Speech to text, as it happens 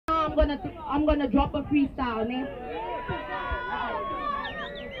I'm gonna drop a freestyle, ne?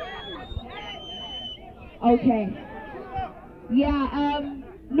 Okay. Yeah,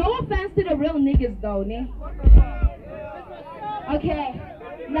 no offense to the real niggas though, ne? Okay.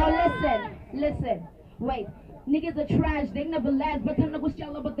 Now listen. Wait. Niggas are trash, they never last. But time to was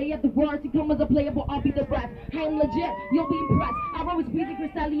shallow, but they have the words. You come as a player, but I'll be the rap. I am legit, you'll be impressed. I always breathing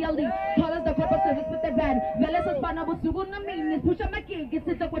Freestyle ZONE. Call us the corporate service with the band. Velas as pana was sugo na meanness. Push up my kid, get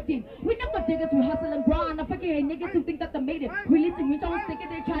sit up with team. We never diggers, we hustle and grind. I forget niggas who think that they made it. Releasing me, so I'm sticking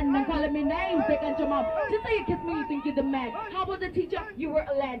they trying and calling me names. They can jump up. Just say you kiss me, you think you're the man. How was the teacher? You were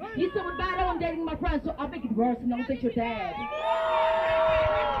a lad. You so bad, I'm dating my friends, so I'll make it worse and I'll take your dad.